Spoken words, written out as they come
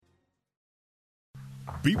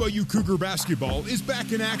BYU Cougar basketball is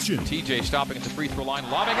back in action. TJ stopping at the free throw line,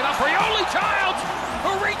 lobbing it up for Yoli Childs,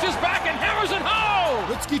 who reaches back and hammers it home.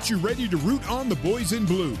 Let's get you ready to root on the boys in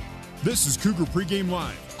blue. This is Cougar Pregame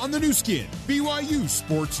Live on the new skin, BYU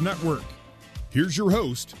Sports Network. Here's your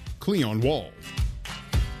host, Cleon Walls.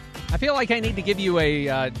 I feel like I need to give you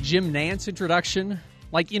a Jim Nantz introduction.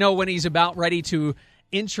 Like, you know, when he's about ready to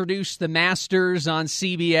introduce the Masters on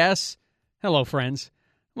CBS. Hello, friends.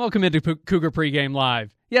 Welcome into Cougar Pregame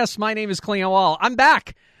Live. Yes, my name is Cleon Wall. I'm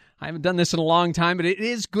back. I haven't done this in a long time, but it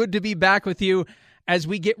is good to be back with you as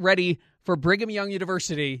we get ready for Brigham Young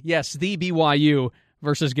University. Yes, the BYU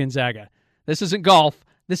versus Gonzaga. This isn't golf.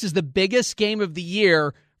 This is the biggest game of the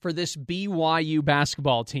year for this BYU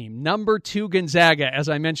basketball team. Number 2 Gonzaga, as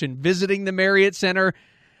I mentioned, visiting the Marriott Center.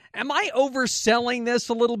 Am I overselling this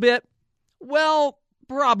a little bit? Well,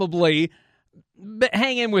 probably. But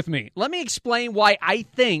hang in with me. Let me explain why I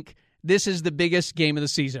think this is the biggest game of the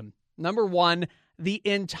season. Number 1, the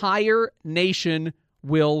entire nation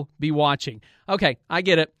will be watching. Okay, I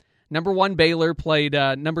get it. Number 1, Baylor played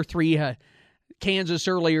number 3, Kansas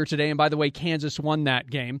earlier today. And by the way, Kansas won that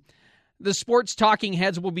game. The sports talking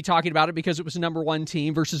heads will be talking about it because it was a number 1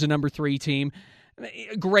 team versus a number 3 team.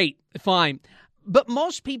 Great, fine. But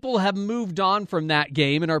most people have moved on from that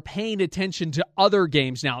game and are paying attention to other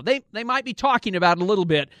games now. They might be talking about it a little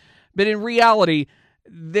bit, but in reality,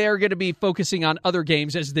 they're going to be focusing on other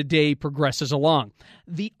games as the day progresses along.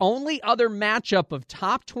 The only other matchup of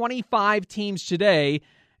top 25 teams today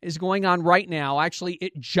is going on right now. Actually,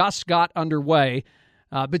 it just got underway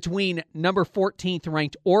between number 14th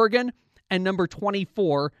ranked Oregon and number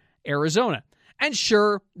 24 Arizona. And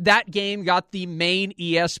sure, that game got the main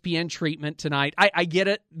ESPN treatment tonight. I get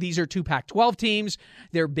it. These are 2 Pac-12 teams.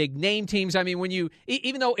 They're big name teams. I mean,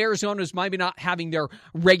 even though Arizona's maybe not having their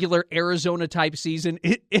regular Arizona type season,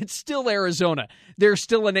 it's still Arizona. They're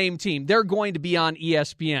still a name team. They're going to be on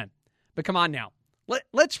ESPN. But come on now.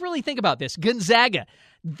 Let's really think about this. Gonzaga,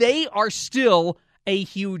 they are still a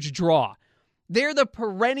huge draw. They're the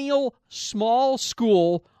perennial small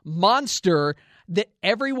school monster that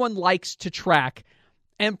everyone likes to track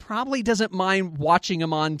and probably doesn't mind watching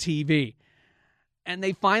them on TV. And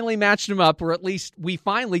they finally matched them up, or at least we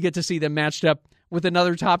finally get to see them matched up with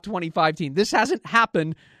another top 25 team. This hasn't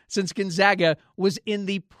happened since Gonzaga was in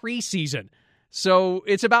the preseason. So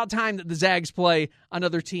it's about time that the Zags play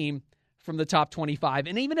another team from the top 25.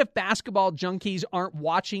 And even if basketball junkies aren't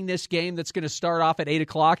watching this game that's going to start off at 8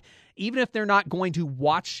 o'clock, even if they're not going to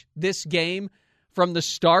watch this game from the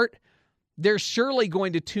start, they're surely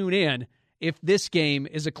going to tune in if this game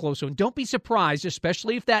is a close one. Don't be surprised,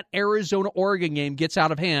 especially if that Arizona-Oregon game gets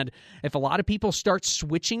out of hand, if a lot of people start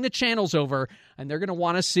switching the channels over and they're going to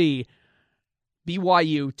want to see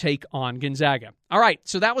BYU take on Gonzaga. All right,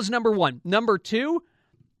 so that was number 1. Number 2,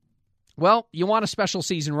 well, you want a special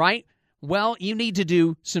season, right? Well, you need to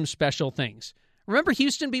do some special things. Remember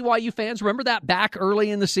Houston BYU fans? Remember that back early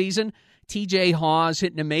in the season? TJ Haws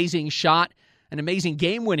hit an amazing shot, an amazing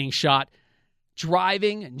game-winning shot,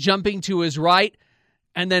 driving and jumping to his right,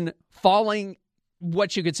 and then falling,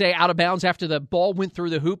 what you could say, out of bounds after the ball went through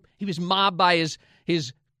the hoop. He was mobbed by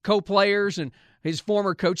his co-players and his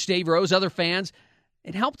former coach, Dave Rose, other fans.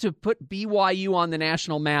 It helped to put BYU on the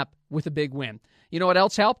national map with a big win. You know what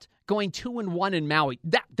else helped? Going 2-1 in Maui.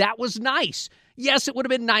 That was nice. Yes, it would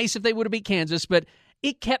have been nice if they would have beat Kansas, but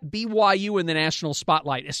it kept BYU in the national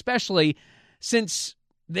spotlight, especially since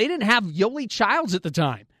they didn't have Yoli Childs at the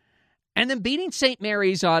time. And then beating St.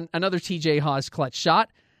 Mary's on another TJ Haws clutch shot,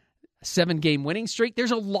 a 7-game winning streak.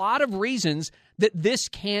 There's a lot of reasons that this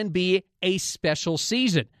can be a special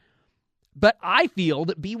season. But I feel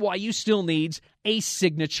that BYU still needs a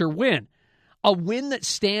signature win, a win that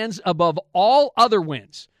stands above all other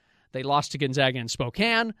wins. They lost to Gonzaga in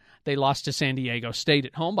Spokane. They lost to San Diego State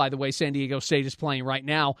at home. By the way, San Diego State is playing right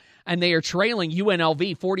now, and they are trailing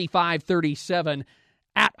UNLV 45-37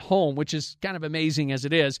 at home, which is kind of amazing as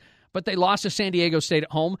it is. But they lost to San Diego State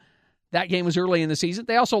at home. That game was early in the season.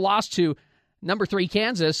 They also lost to number 3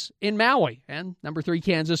 Kansas in Maui, and number 3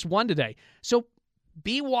 Kansas won today. So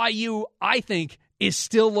BYU, I think, is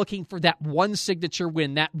still looking for that one signature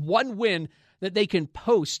win, that one win that they can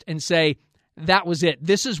post and say, that was it.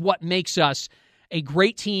 This is what makes us a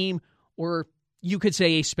great team, or you could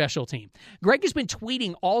say a special team. Greg has been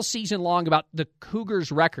tweeting all season long about the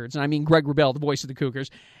Cougars' records, and I mean Greg Wrubell, the voice of the Cougars,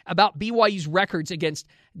 about BYU's records against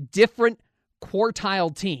different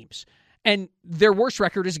quartile teams. And their worst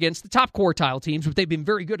record is against the top quartile teams, but they've been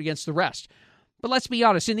very good against the rest. But let's be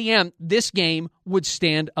honest, in the end, this game would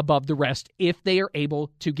stand above the rest if they are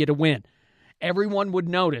able to get a win. Everyone would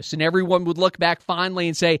notice, and everyone would look back fondly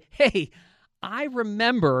and say, hey, I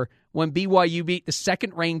remember when BYU beat the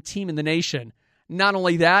second-ranked team in the nation. Not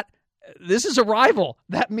only that, this is a rival.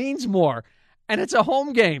 That means more. And it's a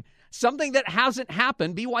home game. Something that hasn't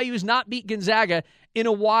happened. BYU has not beat Gonzaga in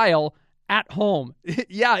a while at home.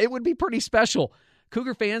 Yeah, it would be pretty special.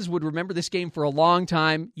 Cougar fans would remember this game for a long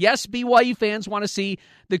time. Yes, BYU fans want to see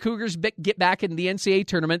the Cougars get back in the NCAA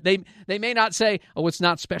tournament. They may not say, oh, it's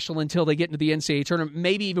not special until they get into the NCAA tournament,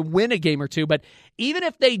 maybe even win a game or two. But even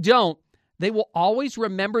if they don't, they will always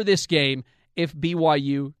remember this game if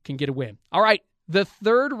BYU can get a win. All right, the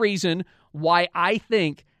third reason why I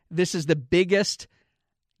think this is the biggest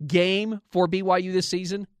game for BYU this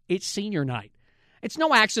season, it's senior night. It's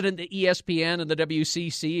no accident that ESPN and the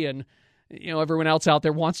WCC and everyone else out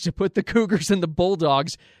there wants to put the Cougars and the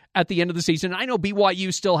Bulldogs at the end of the season. I know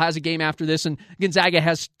BYU still has a game after this, and Gonzaga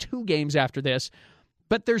has 2 games after this.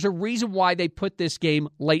 But there's a reason why they put this game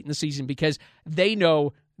late in the season, because they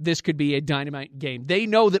know this could be a dynamite game. They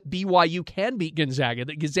know that BYU can beat Gonzaga,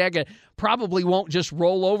 that Gonzaga probably won't just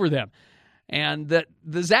roll over them, and that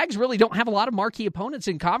the Zags really don't have a lot of marquee opponents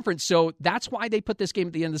in conference, so that's why they put this game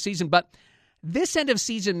at the end of the season. But this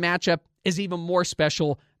end-of-season matchup is even more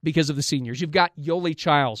special because of the seniors. You've got Yoeli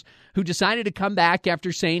Childs, who decided to come back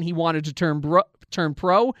after saying he wanted to turn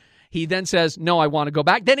pro. He then says, no, I want to go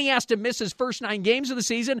back. Then he has to miss his first 9 games of the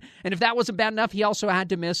season, and if that wasn't bad enough, he also had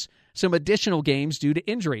to miss some additional games due to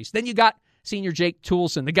injuries. Then you got senior Jake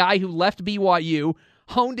Toolson, the guy who left BYU,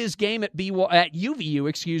 honed his game at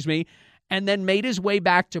UVU, and then made his way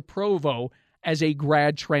back to Provo as a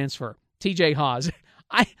grad transfer. TJ Haws.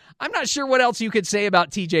 I'm not sure what else you could say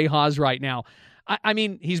about TJ Haws right now. I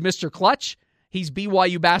mean, he's Mr. Clutch. He's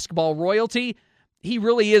BYU basketball royalty. He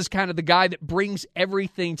really is kind of the guy that brings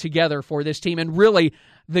everything together for this team, and really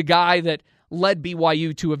the guy that led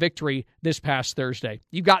BYU to a victory this past Thursday.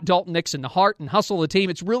 You've got Dalton Nixon, the heart and hustle of the team.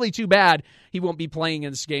 It's really too bad he won't be playing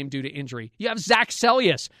in this game due to injury. You have Zach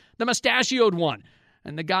Sellius, the mustachioed one,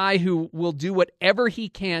 and the guy who will do whatever he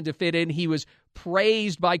can to fit in. He was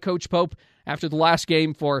praised by Coach Pope after the last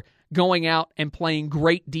game for going out and playing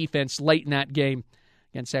great defense late in that game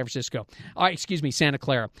against San Francisco. Santa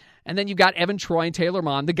Clara. And then you've got Evan Troy and Taylor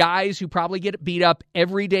Mon, the guys who probably get beat up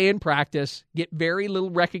every day in practice, get very little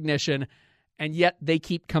recognition, and yet they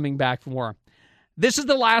keep coming back for more. This is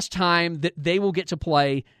the last time that they will get to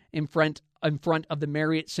play in front of the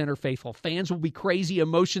Marriott Center faithful. Fans will be crazy.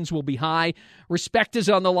 Emotions will be high. Respect is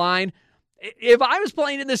on the line. If I was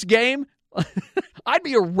playing in this game, I'd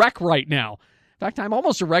be a wreck right now. In fact, I'm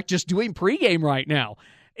almost a wreck just doing pregame right now.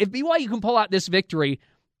 If BYU can pull out this victory,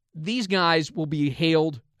 these guys will be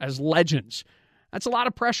hailed as legends. That's a lot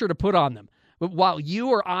of pressure to put on them. But while you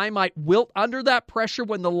or I might wilt under that pressure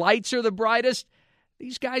when the lights are the brightest,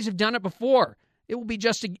 these guys have done it before. It will be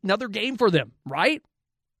just another game for them, right?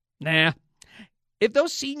 Nah. If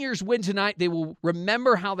those seniors win tonight, they will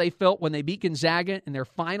remember how they felt when they beat Gonzaga in their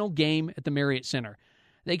final game at the Marriott Center.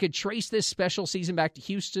 They could trace this special season back to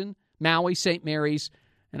Houston, Maui, St. Mary's,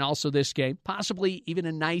 and also this game, possibly even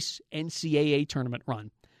a nice NCAA tournament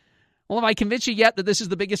run. Well, have I convinced you yet that this is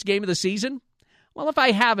the biggest game of the season? Well, if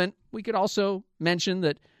I haven't, we could also mention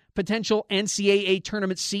that potential NCAA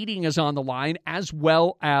tournament seeding is on the line, as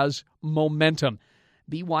well as momentum.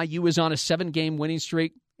 BYU is on a 7-game winning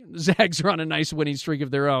streak. The Zags are on a nice winning streak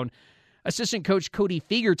of their own. Assistant coach Cody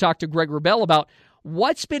Feger talked to Greg Wrubell about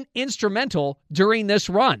what's been instrumental during this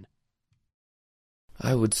run.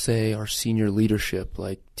 I would say our senior leadership,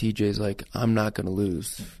 like TJ's like, I'm not going to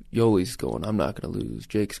lose. Yoeli's going, I'm not going to lose.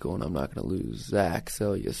 Jake's going, I'm not going to lose. Zach,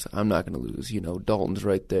 Sellius, I'm not going to lose. Dalton's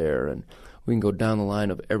right there. And we can go down the line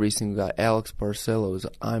of every single guy. Alex Barcelos,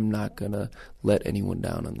 I'm not going to let anyone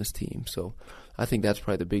down on this team. So I think that's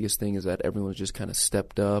probably the biggest thing, is that everyone's just kind of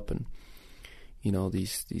stepped up. And,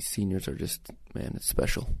 these seniors are just, man, it's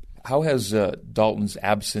special. How has Dalton's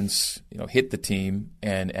absence, hit the team,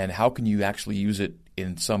 and how can you actually use it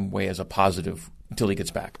in some way as a positive until he gets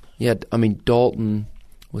back? Yeah, Dalton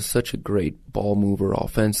was such a great ball mover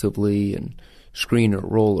offensively and screener,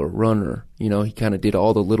 roller, runner. He kind of did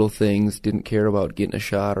all the little things, didn't care about getting a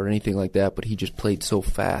shot or anything like that, but he just played so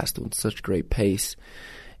fast with such great pace.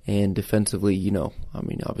 And defensively,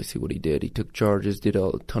 obviously what he did. He took charges, did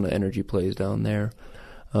a ton of energy plays down there.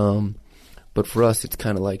 But for us, it's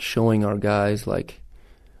kind of like showing our guys, like,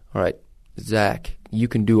 all right, Zach, you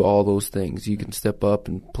can do all those things. You can step up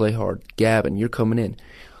and play hard. Gavin, you're coming in.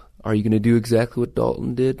 Are you going to do exactly what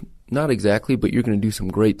Dalton did? Not exactly, but you're going to do some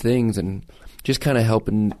great things, and just kind of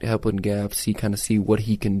helping Gav see what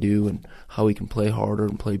he can do and how he can play harder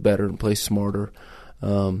and play better and play smarter.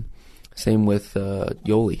 Same with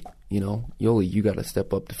Yoeli. Yoli, you got to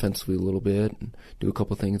step up defensively a little bit and do a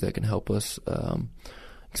couple things that can help us,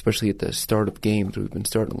 especially at the start of games. We've been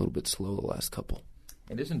starting a little bit slow the last couple.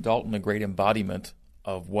 And isn't Dalton a great embodiment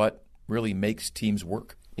of what really makes teams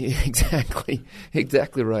work? Exactly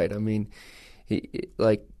right. I mean,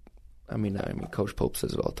 Coach Pope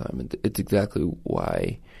says it all the time, and it's exactly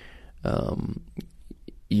why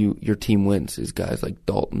your team wins. Is guys like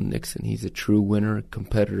Dalton Nixon. He's a true winner,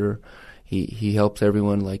 competitor. He helps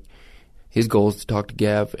everyone. Like, his goal is to talk to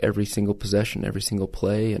Gav every single possession, every single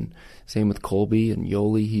play, and same with Colby and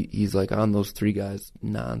Yoli. He's like on those three guys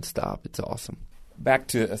nonstop. It's awesome. Back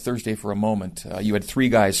to Thursday for a moment. You had 3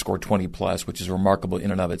 guys score 20-plus, which is remarkable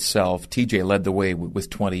in and of itself. TJ led the way with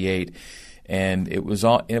 28, and it was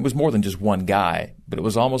more than just one guy, but it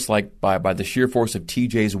was almost like by the sheer force of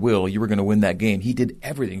TJ's will, you were going to win that game. He did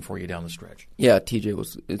everything for you down the stretch. Yeah,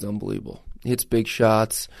 TJ is unbelievable. Hits big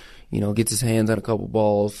shots, gets his hands on a couple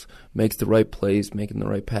balls, makes the right plays, making the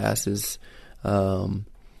right passes.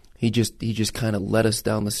 He just kind of led us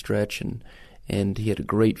down the stretch, and he had a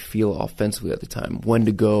great feel offensively at the time, when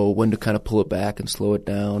to go, when to kind of pull it back and slow it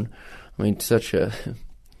down. I mean,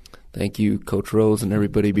 thank you, Coach Rose and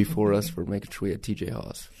everybody before us for making sure we had TJ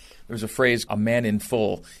Haws. There's a phrase, a man in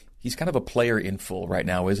full. He's kind of a player in full right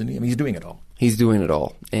now, isn't he? I mean, he's doing it all. He's doing it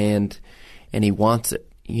all, and he wants it.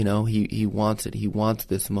 He wants it. He wants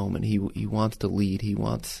this moment. He wants to lead.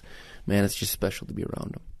 It's just special to be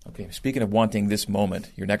around him. Okay, speaking of wanting this moment,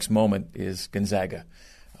 your next moment is Gonzaga.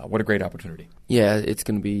 What a great opportunity. Yeah, it's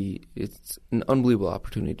an unbelievable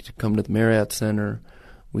opportunity to come to the Marriott Center.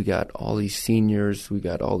 We got all these seniors, we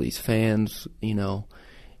got all these fans, and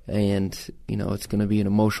it's going to be an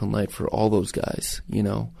emotional night for all those guys,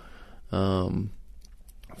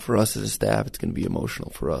 For us as a staff, it's going to be emotional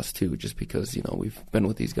for us too, just because, we've been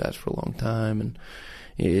with these guys for a long time, and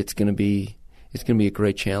it's going to be a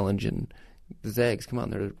great challenge. And the Zags, come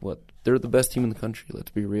on, they're the best team in the country. Let's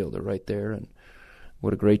be real. They're right there, and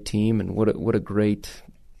what a great team, and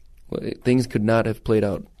things could not have played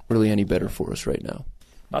out really any better for us right now.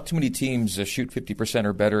 Not too many teams shoot 50%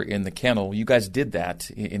 or better in the kennel. You guys did that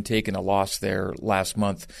in taking a loss there last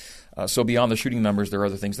month. So beyond the shooting numbers, there are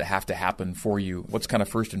other things that have to happen for you. What's kind of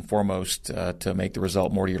first and foremost to make the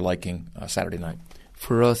result more to your liking Saturday night?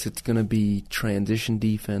 For us, it's going to be transition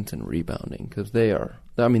defense and rebounding, because they're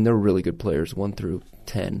really good players, 1 through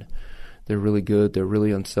 10. They're really good. They're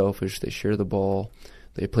really unselfish. They share the ball.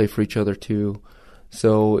 They play for each other too.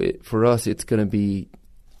 So for us, it's going to be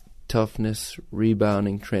toughness,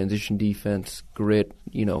 rebounding, transition defense, grit.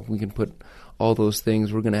 We can put all those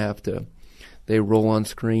things. We're going to have to. They roll on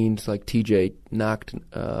screens like TJ knocked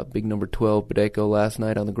big number 12 Badeko last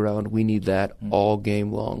night on the ground. We need that all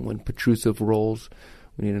game long. When Petrusev rolls,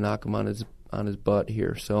 we need to knock him on his butt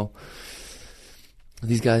here. So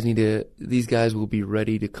these guys will be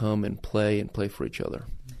ready to come and play for each other.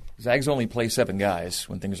 Zags only play 7 guys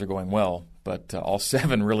when things are going well, but all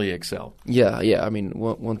 7 really excel. Yeah. I mean,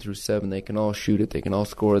 1 through 7, they can all shoot it, they can all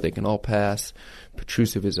score, they can all pass.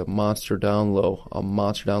 Petrusev is a monster down low,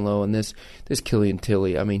 and this Killian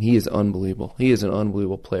Tilly, I mean, he is unbelievable. He is an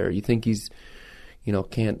unbelievable player. You think he's,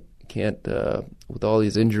 can't with all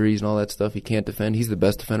these injuries and all that stuff, he can't defend. He's the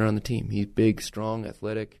best defender on the team. He's big, strong,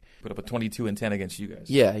 athletic. Put up a 22 and 10 against you guys.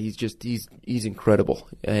 Yeah, he's incredible.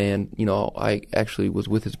 And, I actually was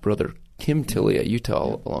with his brother, Kim Tilly, at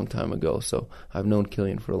Utah a long time ago, so I've known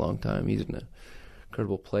Killian for a long time. He's an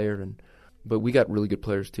incredible player, but we got really good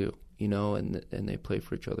players too, and they play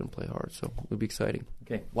for each other and play hard, so it'll be exciting.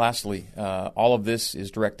 Okay, lastly, all of this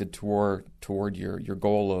is directed toward your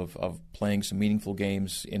goal of playing some meaningful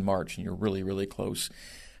games in March, and you're really, really close.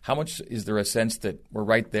 How much is there a sense that we're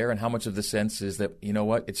right there, and how much of the sense is that,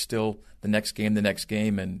 it's still the next game,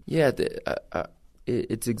 and yeah,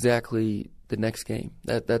 it's exactly the next game.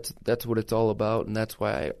 That's what it's all about, and that's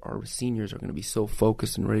why our seniors are going to be so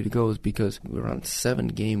focused and ready to go, is because we're on a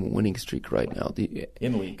 7-game winning streak right now.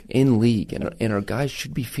 In league, and our guys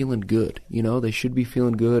should be feeling good. They should be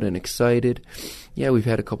feeling good and excited. Yeah, we've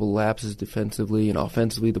had a couple lapses defensively, and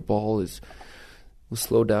offensively the ball was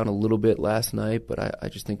slowed down a little bit last night, but I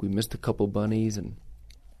just think we missed a couple bunnies. And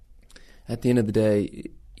at the end of the day,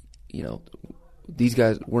 these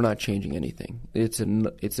guys, we're not changing anything. It's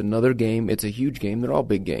another game. It's a huge game. They're all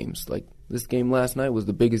big games. Like this game last night was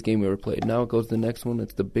the biggest game we ever played. Now it goes to the next one.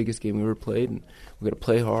 It's the biggest game we ever played, and we're going to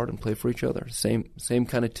play hard and play for each other. Same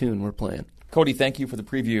kind of tune we're playing. Cody, thank you for the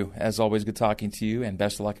preview. As always, good talking to you, and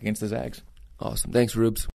best of luck against the Zags. Awesome. Thanks,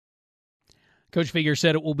 Rubes. Coach Figure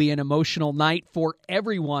said it will be an emotional night for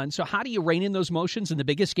everyone. So how do you rein in those emotions in the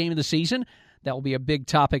biggest game of the season? That will be a big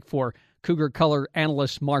topic for Cougar color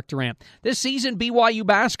analyst Mark Durrant. This season, BYU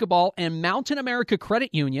basketball and Mountain America Credit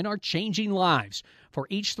Union are changing lives. For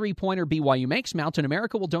each three-pointer BYU makes, Mountain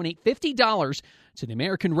America will donate $50 to the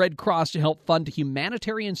American Red Cross to help fund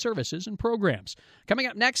humanitarian services and programs. Coming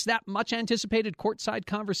up next, that much-anticipated courtside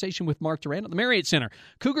conversation with Mark Durrant at the Marriott Center.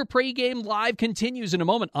 Cougar Pregame Live continues in a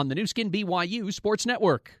moment on the Nu Skin BYU Sports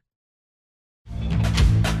Network.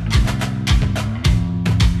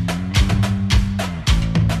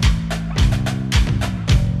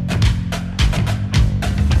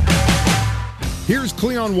 Here's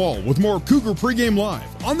Cleon Wall with more Cougar Pregame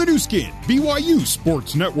Live on the Nu Skin BYU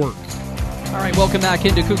Sports Network. All right, welcome back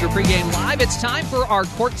into Cougar Pregame Live. It's time for our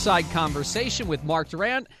courtside conversation with Mark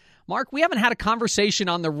Durrant. Mark, we haven't had a conversation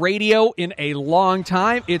on the radio in a long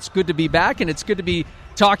time. It's good to be back, and it's good to be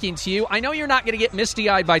talking to you. I know you're not going to get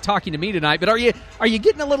misty-eyed by talking to me tonight, but are you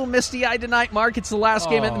getting a little misty-eyed tonight, Mark? It's the last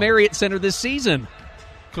game at the Marriott Center this season.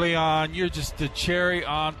 Cleon, you're just the cherry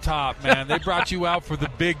on top, man. They brought you out for the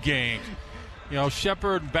big game. You know,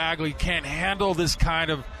 Shepard and Bagley can't handle this kind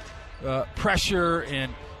of pressure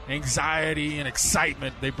and anxiety and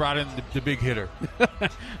excitement. They brought in the big hitter.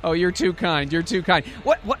 Oh, you're too kind. You're too kind.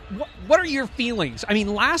 What are your feelings? I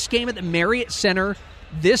mean, last game at the Marriott Center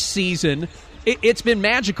this season, it's been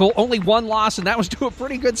magical. Only one loss, and that was to a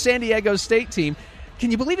pretty good San Diego State team.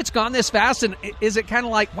 Can you believe it's gone this fast? And is it kind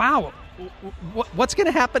of like, wow, what's going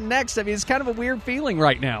to happen next? I mean, it's kind of a weird feeling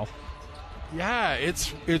right now. Yeah,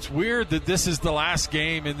 it's weird that this is the last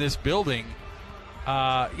game in this building.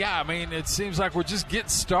 I mean, it seems like we're just getting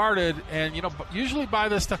started, and you know, usually by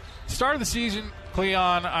this start of the season,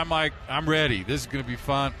 Cleon, I'm like, I'm ready. This is going to be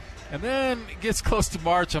fun. And then it gets close to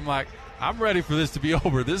March, I'm like, I'm ready for this to be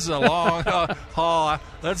over. This is a long haul.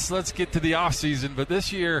 Let's get to the off season. But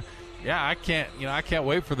this year, I can't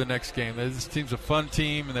wait for the next game. This team's a fun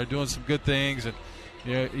team, and they're doing some good things, and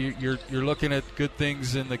you're looking at good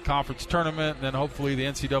things in the conference tournament, and then hopefully the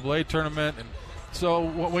NCAA tournament. And so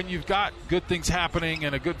when you've got good things happening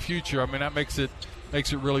and a good future, I mean, that makes it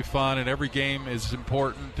really fun. And every game is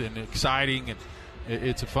important and exciting, and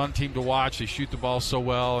it's a fun team to watch. They shoot the ball so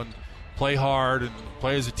well and play hard and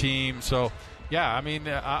play as a team. So, I mean,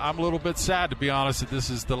 I'm a little bit sad, to be honest, that this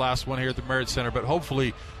is the last one here at the Marriott Center. But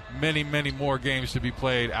hopefully many, many more games to be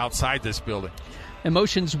played outside this building.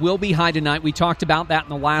 Emotions will be high tonight. We talked about that in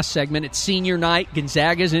the last segment. It's senior night.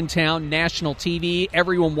 Gonzaga's in town, national TV,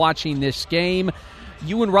 everyone watching this game.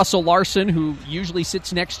 You and Russell Larson, who usually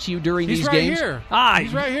sits next to you during these games. He's right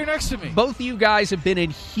here next to me. Both of you guys have been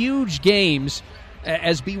in huge games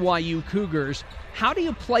as BYU Cougars. How do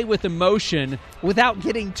you play with emotion without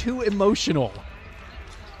getting too emotional?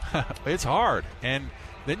 It's hard. And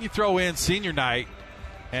then you throw in senior night,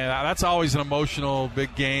 and that's always an emotional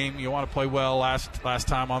big game. You want to play well last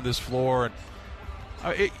time on this floor.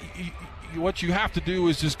 And what you have to do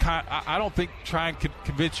is just I don't think try and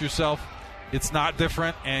convince yourself it's not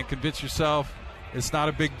different, and convince yourself it's not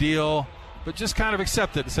a big deal, but just kind of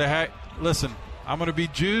accept it and say, hey, listen, I'm going to be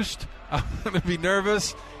juiced, I'm going to be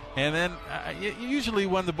nervous, and then usually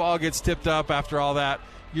when the ball gets tipped up after all that,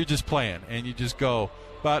 you're just playing and you just go.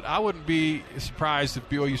 But I wouldn't be surprised if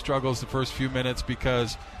BYU struggles the first few minutes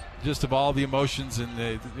because just of all the emotions and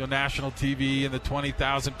the national TV and the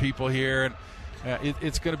 20,000 people here, and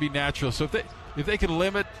it's going to be natural. So if they can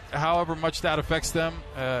limit however much that affects them,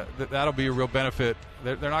 that'll be a real benefit.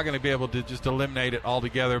 They're not going to be able to just eliminate it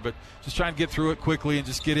altogether, but just try and get through it quickly and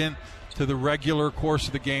just get into the regular course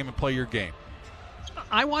of the game and play your game.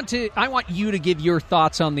 I want you to give your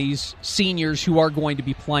thoughts on these seniors who are going to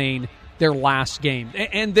be playing their last game,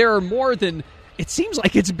 and there are more than it seems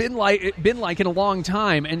like it's been like in a long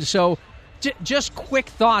time. And so, just quick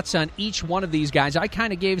thoughts on each one of these guys. I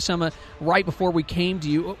kind of gave some right before we came to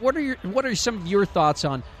you. What are some of your thoughts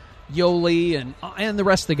on Yoli and the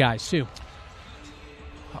rest of the guys too?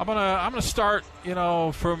 I'm gonna start,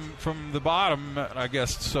 from the bottom, I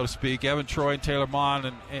guess, so to speak. Evan Troy and Taylor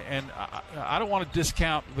Mon, and I don't want to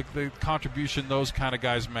discount the contribution those kind of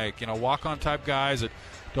guys make. Walk-on type guys that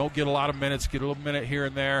don't get a lot of minutes, get a little minute here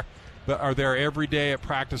and there, but are there every day at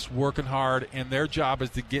practice working hard, and their job is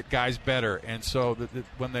to get guys better. And so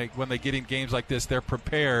when they get in games like this, they're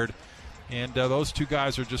prepared. And those two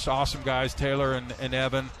guys are just awesome guys, Taylor and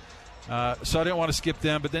Evan. So I didn't want to skip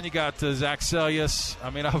them. But then you got Zach Sellius. I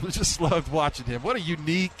mean, I just loved watching him. What a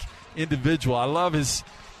unique individual. I love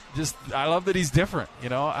that he's different.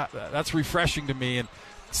 That's refreshing to me. And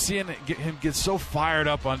seeing him get so fired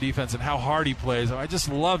up on defense and how hard he plays, I just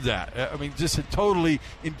love that. I mean, just it totally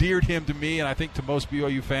endeared him to me, and I think to most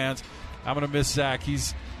BYU fans. I'm going to miss Zach.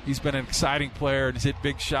 He's been an exciting player, and he's hit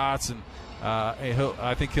big shots, and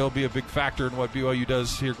I think he'll be a big factor in what BYU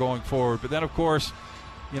does here going forward. But then, of course,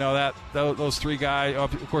 those three guys.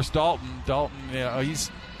 Of course, Dalton. He's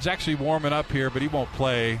actually warming up here, but he won't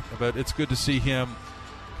play. But it's good to see him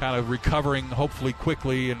kind of recovering, hopefully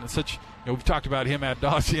quickly. And we've talked about him ad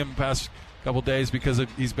nauseum the past couple days because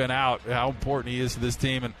he's been out. How important he is to this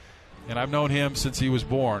team, and I've known him since he was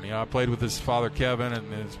born. I played with his father Kevin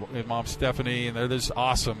and his mom Stephanie, and they're just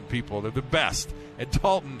awesome people. They're the best. And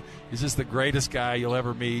Dalton is just the greatest guy you'll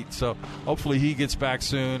ever meet. So hopefully he gets back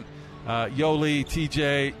soon. Yoli,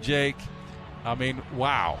 TJ, Jake. I mean,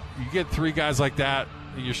 wow. You get three guys like that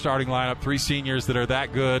in your starting lineup, three seniors that are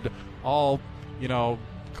that good, all,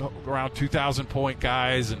 around 2,000-point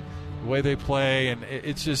guys, and the way they play. And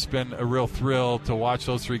it's just been a real thrill to watch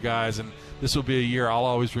those three guys. And this will be a year I'll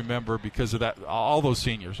always remember because of that. All those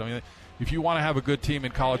seniors. I mean, if you want to have a good team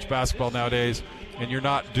in college basketball nowadays, and you're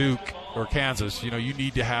not Duke or Kansas, you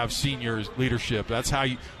need to have seniors leadership. That's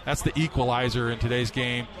the equalizer in today's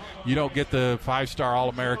game. You don't get the 5-star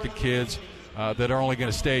All-American kids that are only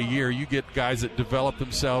going to stay a year. You get guys that develop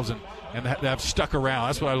themselves and have stuck around.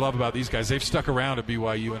 That's what I love about these guys. They've stuck around at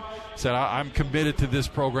BYU and said, I'm committed to this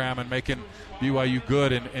program and making BYU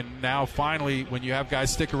good. And now finally, when you have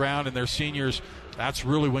guys stick around and they're seniors, that's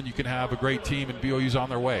really when you can have a great team, and BYU's on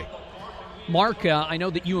their way. Mark, I know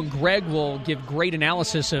that you and Greg will give great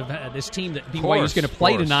analysis of this team that BYU is going to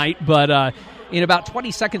play tonight, but in about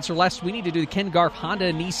 20 seconds or less, we need to do the Ken Garff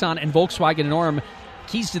Honda, Nissan, and Volkswagen in Orem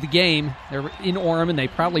keys to the game. They're in Orem, and they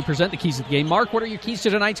proudly present the keys to the game. Mark, what are your keys to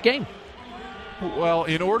tonight's game? Well,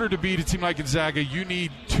 in order to beat a team like Gonzaga, you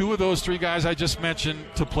need two of those three guys I just mentioned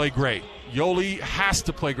to play great. Yoli has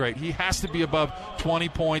to play great. He has to be above 20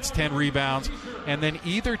 points, 10 rebounds, and then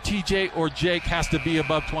either TJ or Jake has to be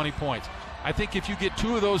above 20 points. I think if you get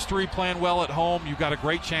two of those three playing well at home, you've got a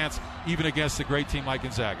great chance even against a great team like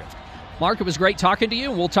Gonzaga. Mark, it was great talking to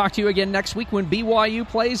you. We'll talk to you again next week when BYU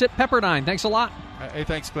plays at Pepperdine. Thanks a lot. Hey,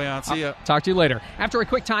 thanks, Cleon. See ya. Talk to you later. After a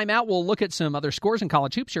quick timeout, we'll look at some other scores in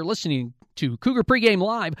college hoops. You're listening to Cougar Pregame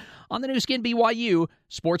Live on the Nu Skin BYU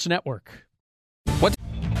Sports Network. What?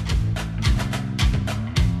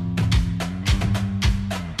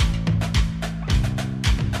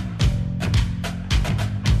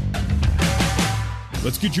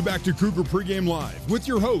 Let's get you back to Cougar Pregame Live with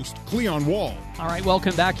your host, Cleon Wall. All right,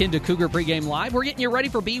 welcome back into Cougar Pregame Live. We're getting you ready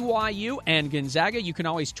for BYU and Gonzaga. You can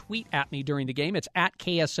always tweet at me during the game. It's at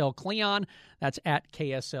KSL Cleon. That's at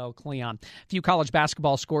KSL Cleon. A few college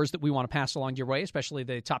basketball scores that we want to pass along your way, especially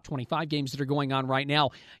the top 25 games that are going on right now.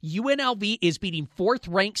 UNLV is beating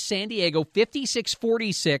fourth-ranked San Diego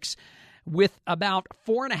 56-46. with about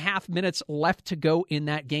 4.5 minutes left to go in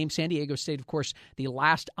that game. San Diego State, of course, the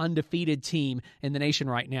last undefeated team in the nation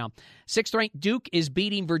right now. Sixth-ranked Duke is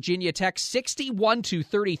beating Virginia Tech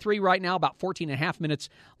 61-33 right now, about 14.5 minutes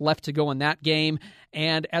left to go in that game.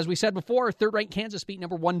 And as we said before, third-ranked Kansas beat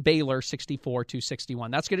number 1 Baylor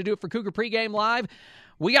 64-61. That's going to do it for Cougar Pregame Live.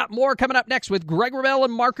 We got more coming up next with Greg Wrubell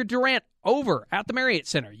and Mark Durrant over at the Marriott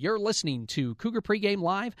Center. You're listening to Cougar Pregame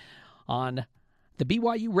Live on the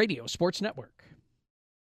BYU Radio Sports Network.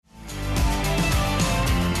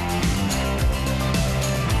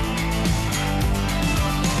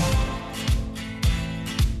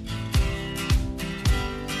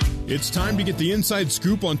 It's time to get the inside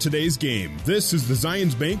scoop on today's game. This is the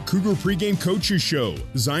Zions Bank Cougar Pregame Coaches Show.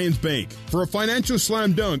 Zions Bank. For a financial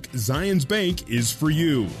slam dunk, Zions Bank is for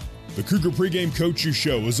you. The Cougar Pregame Coaches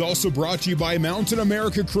Show is also brought to you by Mountain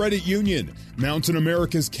America Credit Union. Mountain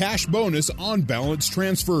America's cash bonus on balance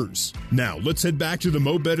transfers. Now, let's head back to the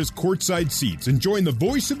Mo Betta's courtside seats and join the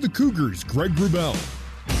voice of the Cougars, Greg Wrubell.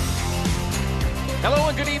 Hello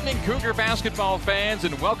and good evening, Cougar basketball fans,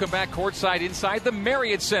 and welcome back courtside inside the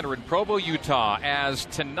Marriott Center in Provo, Utah, as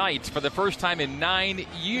tonight, for the first time in 9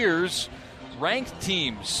 years, ranked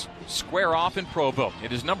teams square off in Provo.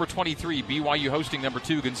 It is number 23, BYU hosting number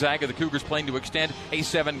 2, Gonzaga. The Cougars playing to extend a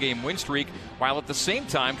 7-game win streak, while at the same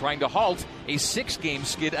time trying to halt a 6-game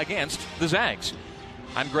skid against the Zags.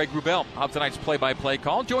 I'm Greg Wrubell of tonight's play-by-play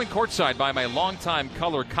call, joined courtside by my longtime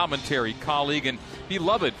color commentary colleague and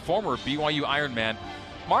beloved former BYU Ironman,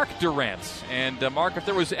 Mark Durrant. And Mark, if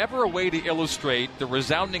there was ever a way to illustrate the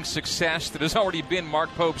resounding success that has already been Mark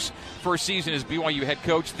Pope's first season as BYU head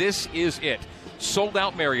coach, this is it.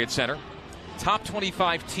 Sold-out Marriott Center, top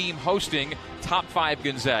 25 team hosting top 5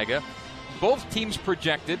 Gonzaga. Both teams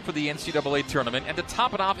projected for the NCAA tournament, and to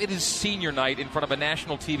top it off, it is senior night in front of a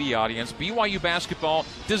national TV audience. BYU basketball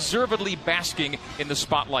deservedly basking in the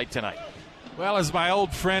spotlight tonight. Well, as my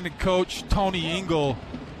old friend and coach Tony Ingle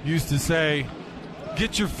used to say,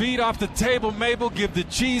 get your feet off the table, Mabel, give the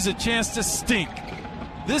cheese a chance to stink.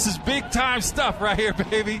 This is big-time stuff right here,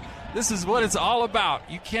 baby. This is what it's all about.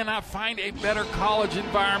 You cannot find a better college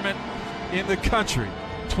environment in the country.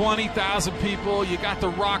 20,000 people. You got the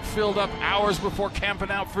Rock filled up hours before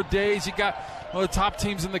camping out for days. You got one of the top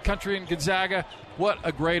teams in the country in Gonzaga. What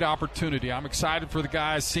a great opportunity. I'm excited for the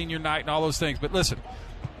guys, senior night and all those things. But listen,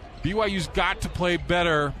 BYU's got to play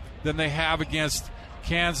better than they have against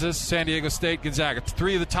Kansas, San Diego State, Gonzaga.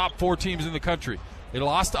 3 of the top 4 teams in the country. They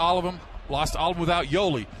lost all of them without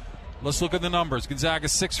Yoli. Let's look at the numbers. Gonzaga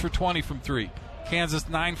 6 for 20 from 3. Kansas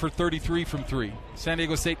 9 for 33 from 3. San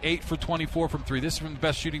Diego State 8 for 24 from 3. This is from the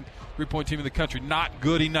best shooting three-point team in the country. Not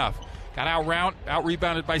good enough. Got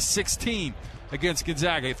out-rebounded by 16 against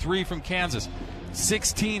Gonzaga. 3 from Kansas.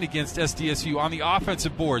 16 against SDSU. On the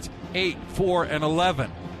offensive boards, 8, 4, and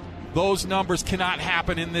 11. Those numbers cannot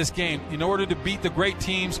happen in this game. In order to beat the great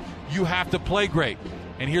teams, you have to play great.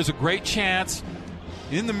 And here's a great chance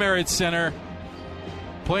in the Marriott Center,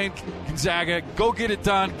 playing Gonzaga. Go get it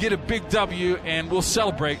done, get a big W, and we'll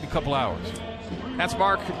celebrate in a couple hours. That's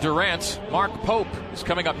Mark Durant. Mark Pope is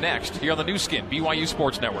coming up next here on the new skin, BYU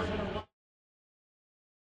Sports Network.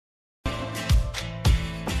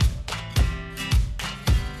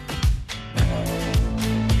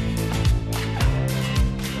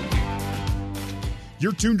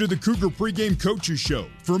 You're tuned to the Cougar Pregame Coaches Show.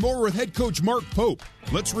 For more with head coach Mark Pope,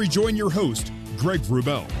 let's rejoin your host, Greg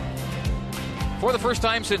Wrubell. For the first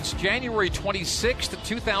time since January 26th,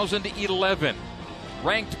 2011,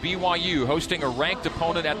 ranked BYU hosting a ranked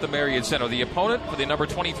opponent at the Marriott Center. The opponent for the number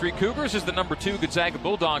 23 Cougars is the number 2 Gonzaga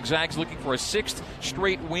Bulldogs. Zags looking for a 6th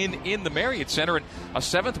straight win in the Marriott Center and a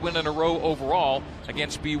 7th win in a row overall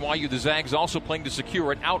against BYU. The Zags also playing to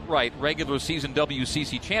secure an outright regular season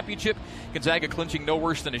WCC championship. Gonzaga clinching no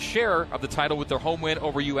worse than a share of the title with their home win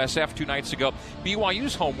over USF 2 nights ago.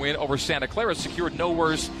 BYU's home win over Santa Clara secured no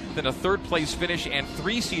worse than a 3rd place finish and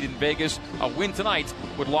 3 seed in Vegas. A win tonight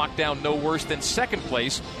would lock down no worse than 2nd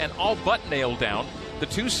place and all but nail down the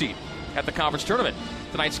 2 seed at the conference tournament.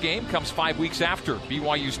 Tonight's game comes 5 weeks after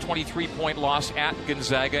BYU's 23-point loss at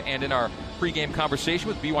Gonzaga. And in our pregame conversation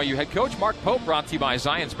with BYU head coach Mark Pope, brought to you by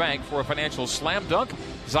Zions Bank for a financial slam dunk.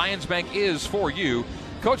 Zions Bank is for you.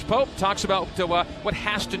 Coach Pope talks about what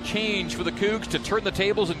has to change for the Cougs to turn the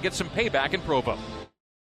tables and get some payback in Provo.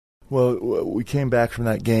 Well, we came back from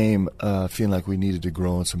that game feeling like we needed to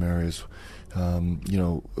grow in some areas. On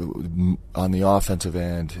the offensive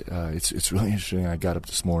end, it's really interesting. I got up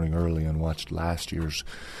this morning early and watched last year's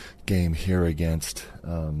game here against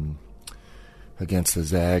the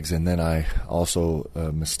Zags, and then I also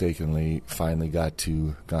mistakenly finally got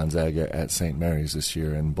to Gonzaga at St. Mary's this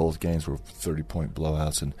year, and both games were 30-point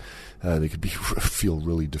blowouts, and they could feel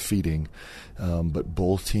really defeating. But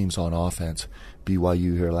both teams on offense,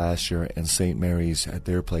 BYU here last year and St. Mary's at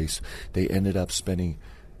their place, they ended up spending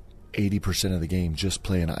 80% of the game just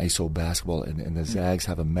playing ISO basketball, and the Zags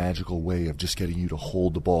have a magical way of just getting you to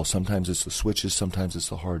hold the ball. Sometimes it's the switches, sometimes it's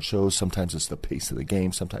the hard shows, sometimes it's the pace of the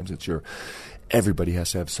game, sometimes it's everybody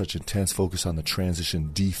has to have such intense focus on the transition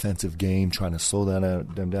defensive game, trying to slow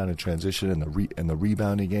them down in transition and the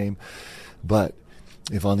rebounding game. But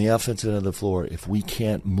if on the offensive end of the floor, if we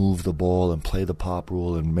can't move the ball and play the pop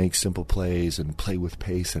rule and make simple plays and play with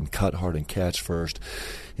pace and cut hard and catch first,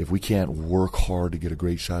 if we can't work hard to get a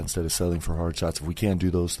great shot instead of settling for hard shots, if we can't do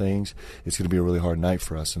those things, it's going to be a really hard night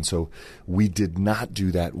for us. And so we did not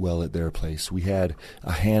do that well at their place. We had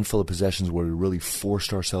a handful of possessions where we really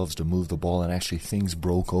forced ourselves to move the ball, and actually things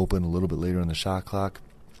broke open a little bit later in the shot clock.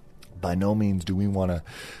 By no means do we want to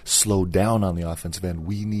slow down on the offensive end.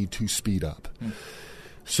 We need to speed up.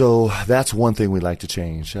 So that's one thing we'd like to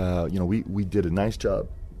change. We did a nice job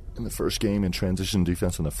in the first game in transition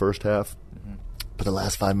defense in the first half. But the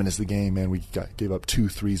last 5 minutes of the game, man, we gave up 2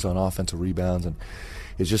 threes on offensive rebounds, and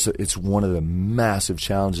it's one of the massive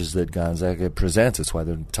challenges that Gonzaga presents. It's why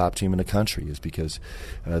they're the top team in the country, is because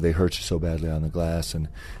they hurt you so badly on the glass. And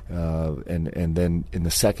then in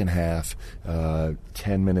the second half, 8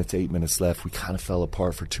 minutes left, we kind of fell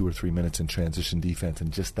apart for 2 or 3 minutes in transition defense,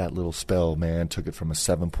 and just that little spell, man, took it from a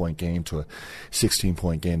 7-point game to a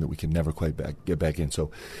 16-point game that we can never quite get back in.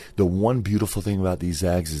 So the one beautiful thing about these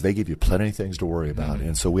Zags is they give you plenty of things to worry about,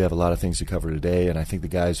 and so we have a lot of things to cover today, and I think the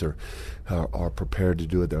guys are prepared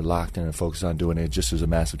to do it. They're locked in and focused on doing it. Just as a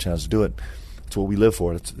massive challenge to do it. It's what we live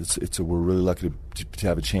for. We're really lucky to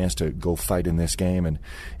have a chance to go fight in this game, and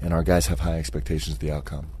our guys have high expectations of the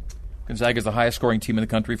outcome. Gonzaga is the highest scoring team in the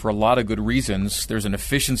country for a lot of good reasons. There's an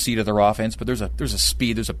efficiency to their offense, but there's a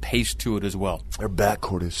speed, there's a pace to it as well. Their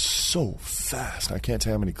backcourt is so fast. I can't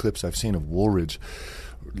tell how many clips I've seen of Woolridge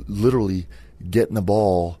literally getting the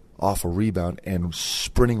ball off a rebound and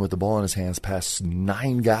sprinting with the ball in his hands past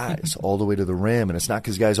 9 guys all the way to the rim. And it's not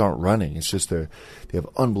because guys aren't running. It's just they have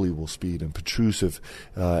unbelievable speed. And Petrusev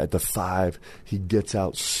at the 5, he gets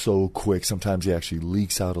out so quick. Sometimes he actually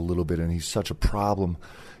leaks out a little bit, and he's such a problem.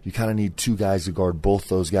 You kind of need 2 guys to guard both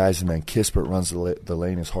those guys, and then Kispert runs the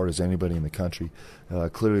lane as hard as anybody in the country.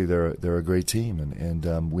 Clearly, they're a great team,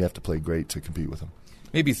 and we have to play great to compete with them.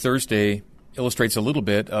 Maybe Thursday illustrates a little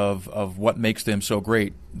bit of what makes them so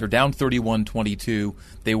great. They're down 31-22.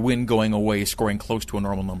 They win going away, scoring close to a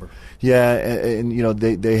normal number. Yeah, and you know,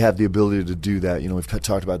 they have the ability to do that. You know, we've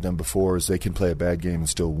talked about them before, is they can play a bad game and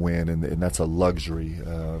still win, and that's a luxury.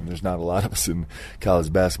 There's not a lot of us in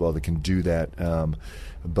college basketball that can do that.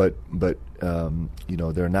 But you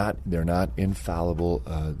know, they're not infallible.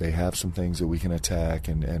 They have some things that we can attack,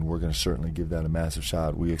 and we're going to certainly give that a massive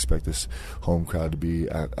shot. We expect this home crowd to be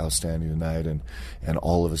outstanding tonight, and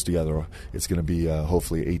all of us together. It's going to be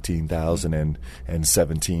hopefully 18,000 and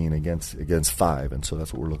 17 against 5, and so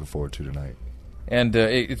that's what we're looking forward to tonight. And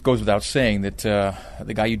it goes without saying that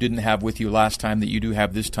the guy you didn't have with you last time that you do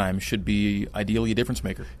have this time should be ideally a difference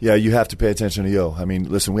maker. Yeah, you have to pay attention to Yo. I mean,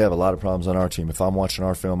 listen, we have a lot of problems on our team. If I'm watching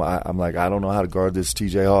our film, I'm like, I don't know how to guard this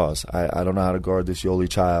TJ Hawes. I don't know how to guard this Yoli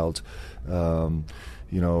Child.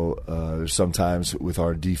 You know, sometimes with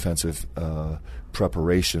our defensive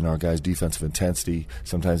preparation, our guys' defensive intensity,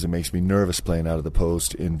 sometimes it makes me nervous playing out of the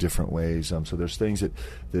post in different ways. So there's things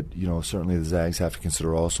that you know, certainly the Zags have to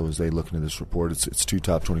consider also as they look into this report. It's 2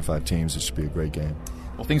 top 25 teams. It should be a great game.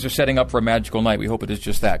 Well, things are setting up for a magical night. We hope it is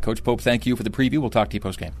just that. Coach Pope, thank you for the preview. We'll talk to you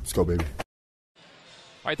post-game. Let's go, baby.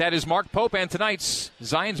 All right, that is Mark Pope and tonight's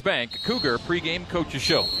Zions Bank Cougar pregame coaches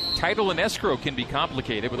show. Title and escrow can be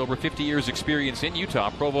complicated. With over 50 years experience in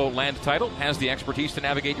Utah, Provo Land Title has the expertise to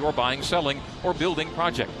navigate your buying, selling, or building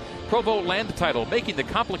project. Provo Land Title, making the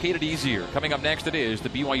complicated easier. Coming up next, it is the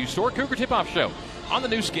BYU Store Cougar Tip-Off Show on the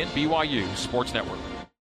new skin BYU Sports Network.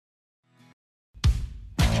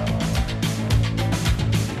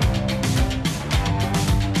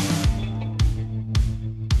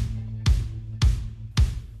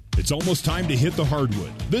 It's almost time to hit the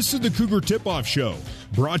hardwood. This is the Cougar Tip-Off Show,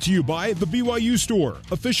 brought to you by the BYU Store,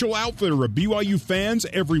 official outfitter of BYU fans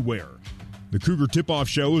everywhere. The Cougar Tip-Off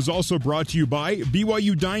Show is also brought to you by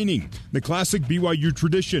BYU Dining, the classic BYU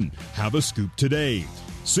tradition. Have a scoop today.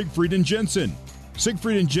 Siegfried & Jensen.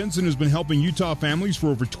 Siegfried & Jensen has been helping Utah families for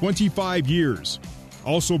over 25 years.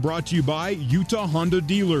 Also brought to you by Utah Honda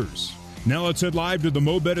Dealers. Now let's head live to the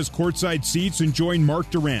Mo Betta's courtside seats and join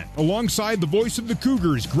Mark Durant, alongside the voice of the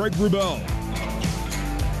Cougars, Greg Wrubell.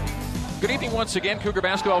 Good evening once again, Cougar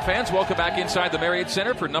basketball fans. Welcome back inside the Marriott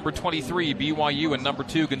Center for number 23, BYU, and number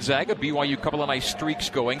 2, Gonzaga. BYU, a couple of nice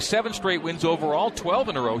streaks going. 7 straight wins overall, 12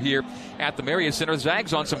 in a row here at the Marriott Center.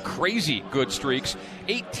 Zags on some crazy good streaks.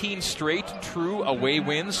 18 straight true away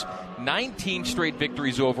wins, 19 straight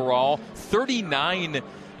victories overall, 39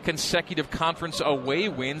 consecutive conference away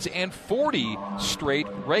wins, and 40 straight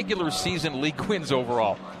regular season league wins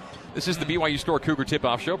overall. This is the BYU Store Cougar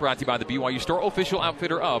Tip-Off Show, brought to you by the BYU Store, official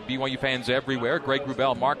outfitter of BYU fans everywhere. Greg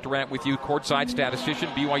Wrubell, Mark Durant with you, courtside statistician,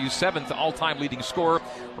 BYU's 7th all-time leading scorer,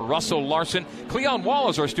 Russell Larson. Cleon Wall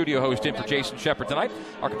is our studio host in for Jason Shepard tonight.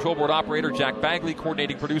 Our control board operator, Jack Bagley,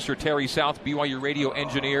 coordinating producer, Terry South, BYU radio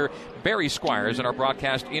engineer, Barry Squires, and our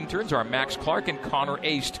broadcast interns are Max Clark and Connor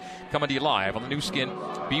Aist, coming to you live on the new skin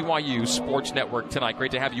BYU Sports Network tonight.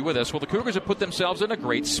 Great to have you with us. Well, the Cougars have put themselves in a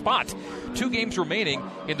great spot. 2 games remaining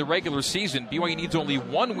in the regular season. BYU needs only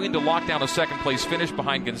 1 win to lock down a second-place finish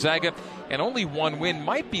behind Gonzaga, and only 1 win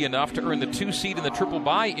might be enough to earn the 2 seed in the triple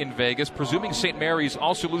bye in Vegas, presuming St. Mary's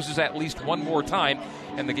also loses at least 1 more time,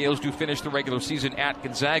 and the Gales do finish the regular season at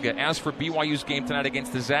Gonzaga. As for BYU's game tonight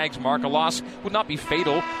against the Zags, Mark, a loss would not be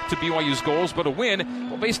fatal to BYU's goals, but a win,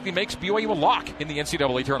 well, basically makes BYU a lock in the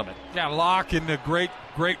NCAA tournament. Yeah, lock and a great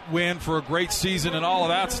win for a great season and all of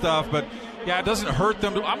that stuff, but yeah, it doesn't hurt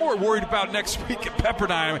them. I'm more worried about next week at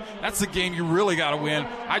Pepperdine. That's the game you really got to win.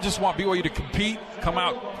 I just want BYU to compete, come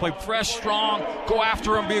out, play fresh, strong, go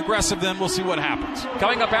after them, be aggressive, then we'll see what happens.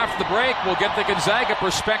 Coming up after the break, we'll get the Gonzaga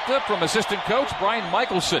perspective from assistant coach Brian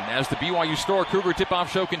Michelson as the BYU Store Cougar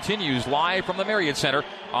Tip-Off Show continues live from the Marriott Center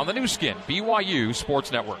on the new skin BYU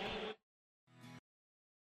Sports Network.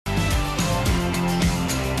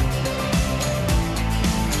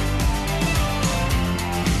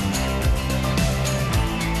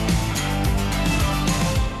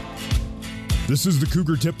 This is the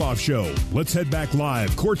Cougar Tip-Off Show. Let's head back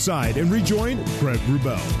live courtside and rejoin Greg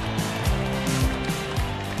Wrubell.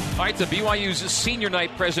 All right, the BYU's senior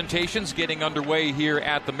night presentations getting underway here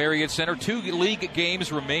at the Marriott Center. 2 league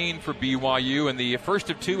games remain for BYU, and the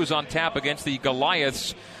first of 2 is on tap against the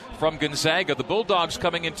Goliaths from Gonzaga. The Bulldogs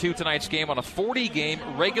coming into tonight's game on a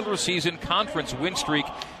 40-game regular season conference win streak,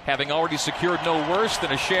 having already secured no worse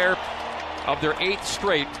than a share of their 8th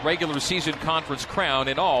straight regular season conference crown.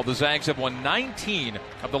 In all, the Zags have won 19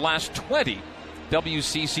 of the last 20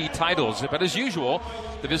 WCC titles. But as usual,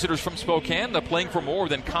 the visitors from Spokane are playing for more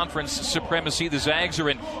than conference supremacy. The Zags are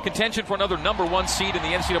in contention for another number 1 seed in the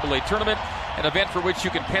NCAA tournament, an event for which you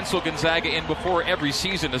can pencil Gonzaga in before every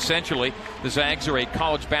season, essentially. The Zags are a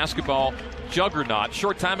college basketball juggernaut.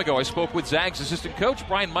 Short time ago, I spoke with Zags assistant coach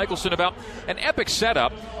Brian Michelson about an epic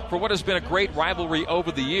setup for what has been a great rivalry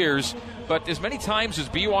over the years. But as many times as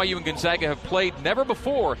BYU and Gonzaga have played, never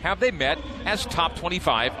before have they met as top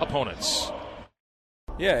 25 opponents.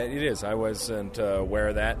 Yeah, it is. I wasn't aware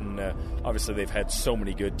of that, and obviously they've had so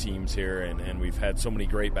many good teams here, and we've had so many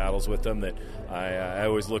great battles with them that I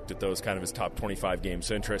always looked at those kind of as top 25 games.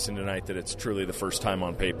 So interesting tonight that it's truly the first time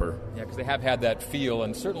on paper. Yeah, because they have had that feel,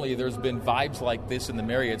 and certainly there's been vibes like this in the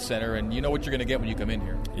Marriott Center, and you know what you're going to get when you come in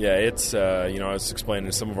here. Yeah, it's, I was explaining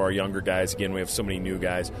to some of our younger guys, again, we have so many new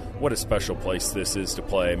guys, what a special place this is to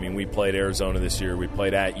play. I mean, we played Arizona this year, we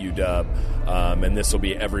played at UW, and this will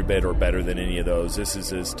be every bit or better than any of those. This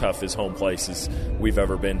is as tough as home places we've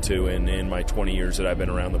ever been to in my 20 years that I've been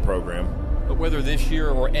around the program. But whether this year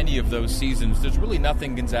or any of those seasons, there's really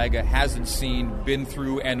nothing Gonzaga hasn't seen, been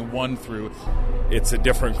through, and won through. It's a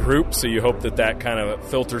different group, so you hope that kind of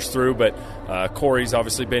filters through. But Corey's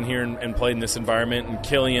obviously been here and played in this environment, and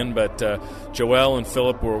Killian. But Joel and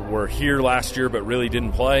Phillip were here last year but really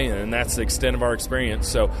didn't play, and that's the extent of our experience.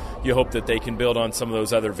 So you hope that they can build on some of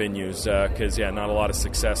those other venues because, not a lot of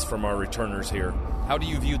success from our returners here. How do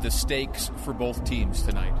you view the stakes for both teams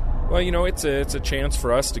tonight? Well, it's a chance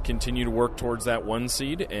for us to continue to work towards that 1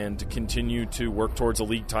 seed and to continue to work towards a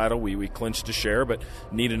league title. We clinched a share, but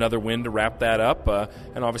need another win to wrap that up.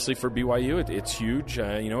 And obviously for BYU, it's huge.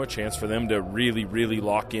 A chance for them to really, really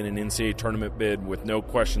lock in an NCAA tournament bid with no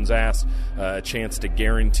questions asked. A chance to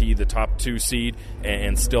guarantee the top 2 seed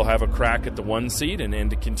and still have a crack at the 1 seed and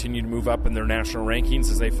to continue to move up in their national rankings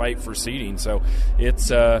as they fight for seeding. So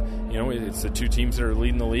it's it's the 2 teams that are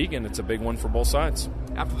leading the league, and it's a big one for both sides.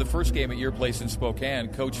 After the first game at your place in Spokane,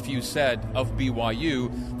 Coach Few said of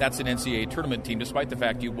BYU, that's an NCAA tournament team, despite the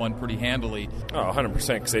fact you won pretty handily. Oh, 100%,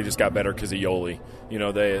 because they just got better because of Yoli.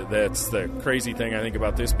 That's the crazy thing I think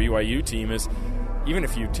about this BYU team is even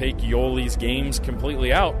if you take Yoli's games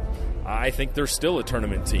completely out, I think they're still a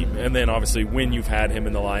tournament team. And then obviously when you've had him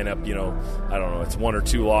in the lineup, I don't know, it's 1 or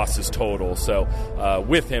 2 losses total. So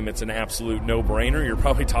with him, it's an absolute no-brainer. You're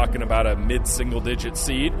probably talking about a mid-single-digit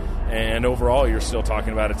seed. And overall, you're still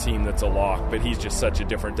talking about a team that's a lock. But he's just such a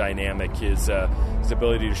different dynamic. His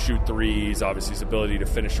ability to shoot threes, obviously his ability to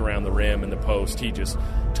finish around the rim and the post, he just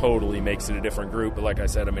totally makes it a different group. But like I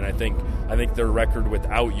said, I think their record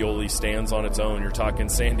without Yoli stands on its own. You're talking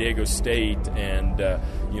San Diego State and,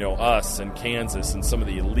 us and Kansas and some of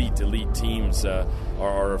the elite teams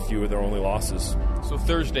are a few of their only losses. So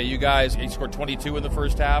Thursday, you guys scored 22 in the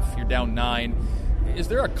first half. You're down 9. Is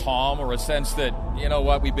there a calm or a sense that,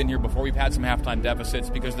 we've been here before, we've had some halftime deficits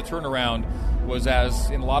because the turnaround was as,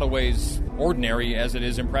 in a lot of ways, ordinary as it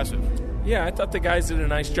is impressive? Yeah, I thought the guys did a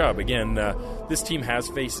nice job. Again, this team has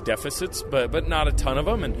faced deficits, but not a ton of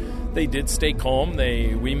them, and they did stay calm.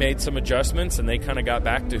 We made some adjustments, and they kind of got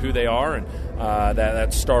back to who they are, and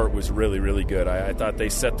that start was really, really good. I thought they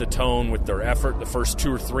set the tone with their effort the first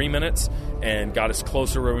 2 or 3 minutes and got us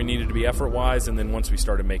closer where we needed to be effort-wise, and then once we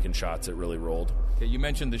started making shots, it really rolled. Okay, you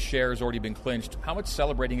mentioned the share has already been clinched. How much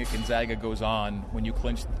celebrating at Gonzaga goes on when you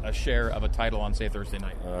clinch a share of a title on, say, Thursday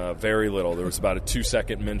night? Very little. There was about a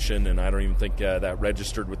 2-second mention, and I don't even think that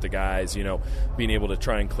registered with the guys. Being able to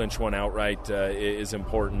try and clinch one outright is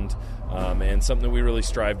important, and something that we really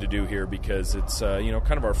strive to do here because it's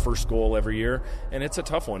kind of our first goal every year, and it's a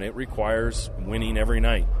tough one. It requires winning every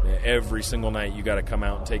night. Every single night you got to come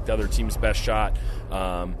out and take the other team's best shot.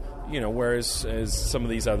 Whereas as some of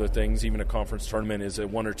these other things, even a conference tournament is a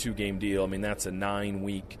 1 or 2 game deal. That's a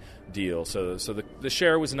 9-week deal. So the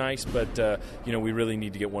share was nice, but we really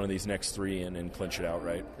need to get one of these next 3 and clinch it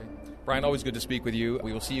outright. Okay. Brian, always good to speak with you.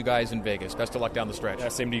 We will see you guys in Vegas. Best of luck down the stretch. Yeah,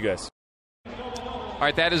 same to you guys. All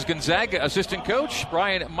right, that is Gonzaga assistant coach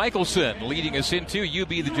Brian Michelson leading us into You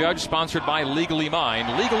Be the Judge, sponsored by Legally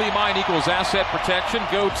Mine. Legally Mine equals asset protection.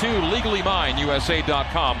 Go to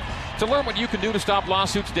LegallyMineUSA.com to learn what you can do to stop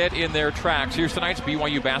lawsuits dead in their tracks. Here's tonight's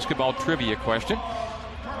BYU basketball trivia question.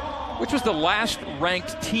 Which was the last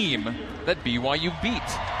ranked team that BYU beat?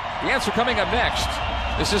 The answer coming up next.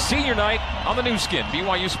 This is Senior Night on the new skin,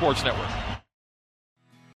 BYU Sports Network.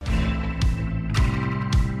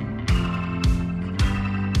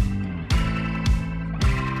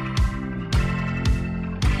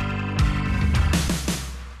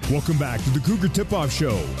 Welcome back to the Cougar Tip-Off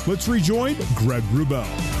Show. Let's rejoin Greg Wrubell.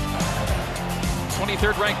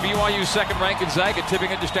 23rd ranked BYU, second ranked Gonzaga,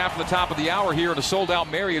 tipping it just after the top of the hour here at a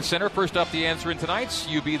sold-out Marriott Center. First up, the answer in tonight's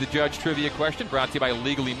UB the Judge trivia question, brought to you by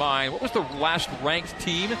Legally Mine. What was the last ranked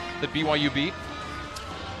team that BYU beat?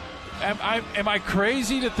 Am I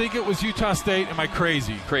crazy to think it was Utah State? Am I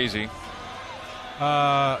crazy? Crazy.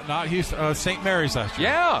 Not Houston. St. Mary's last year.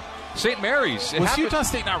 Yeah, St. Mary's. Was Utah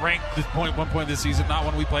State not ranked at one point this season? Not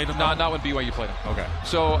when we played them? Not when BYU played them. Okay.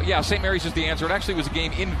 So, yeah, St. Mary's is the answer. It actually was a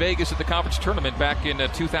game in Vegas at the conference tournament back in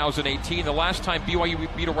 2018. The last time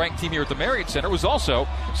BYU beat a ranked team here at the Marriott Center was also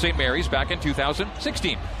St. Mary's back in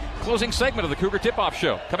 2016. Closing segment of the Cougar Tip-Off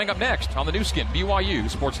Show coming up next on the new skin, BYU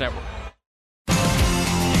Sports Network.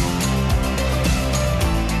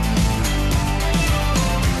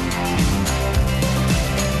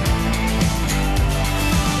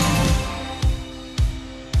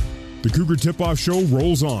 The Cougar Tip-Off Show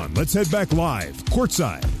rolls on. Let's head back live,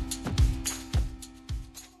 courtside.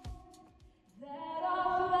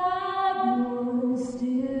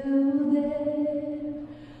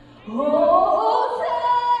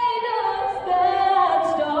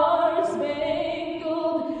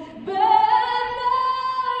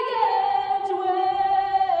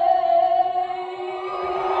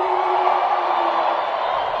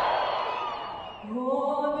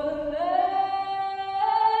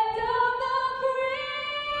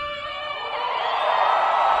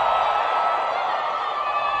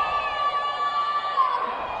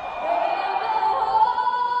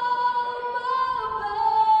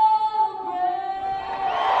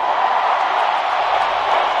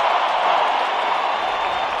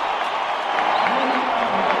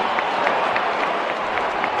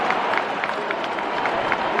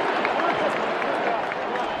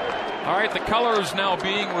 The colors now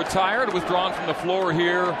being retired, withdrawn from the floor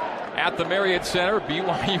here at the Marriott Center.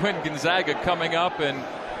 BYU and Gonzaga coming up, and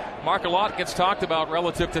Mark, a lot gets talked about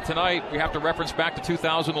relative to tonight. We have to reference back to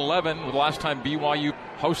 2011, the last time BYU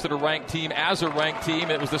hosted a ranked team as a ranked team.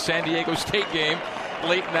 It was the San Diego State game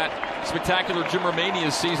late in that spectacular Jim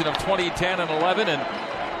Romania season of 2010 and 11. And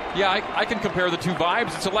yeah, I can compare the two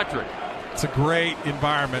vibes. It's electric. It's a great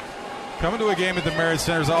environment. Coming to a game at the Marriott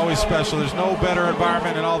Center is always special. There's no better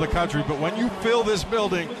environment in all the country. But when you fill this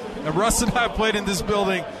building, and Russ and I played in this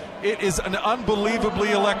building, it is an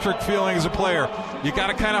unbelievably electric feeling as a player. You got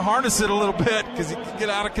to kind of harness it a little bit because you can get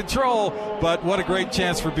out of control. But what a great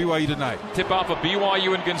chance for BYU tonight. Tip-off of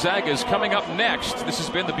BYU and Gonzaga is coming up next. This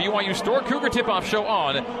has been the BYU Store Cougar Tip-Off Show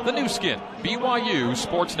on the new skin, BYU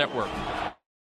Sports Network.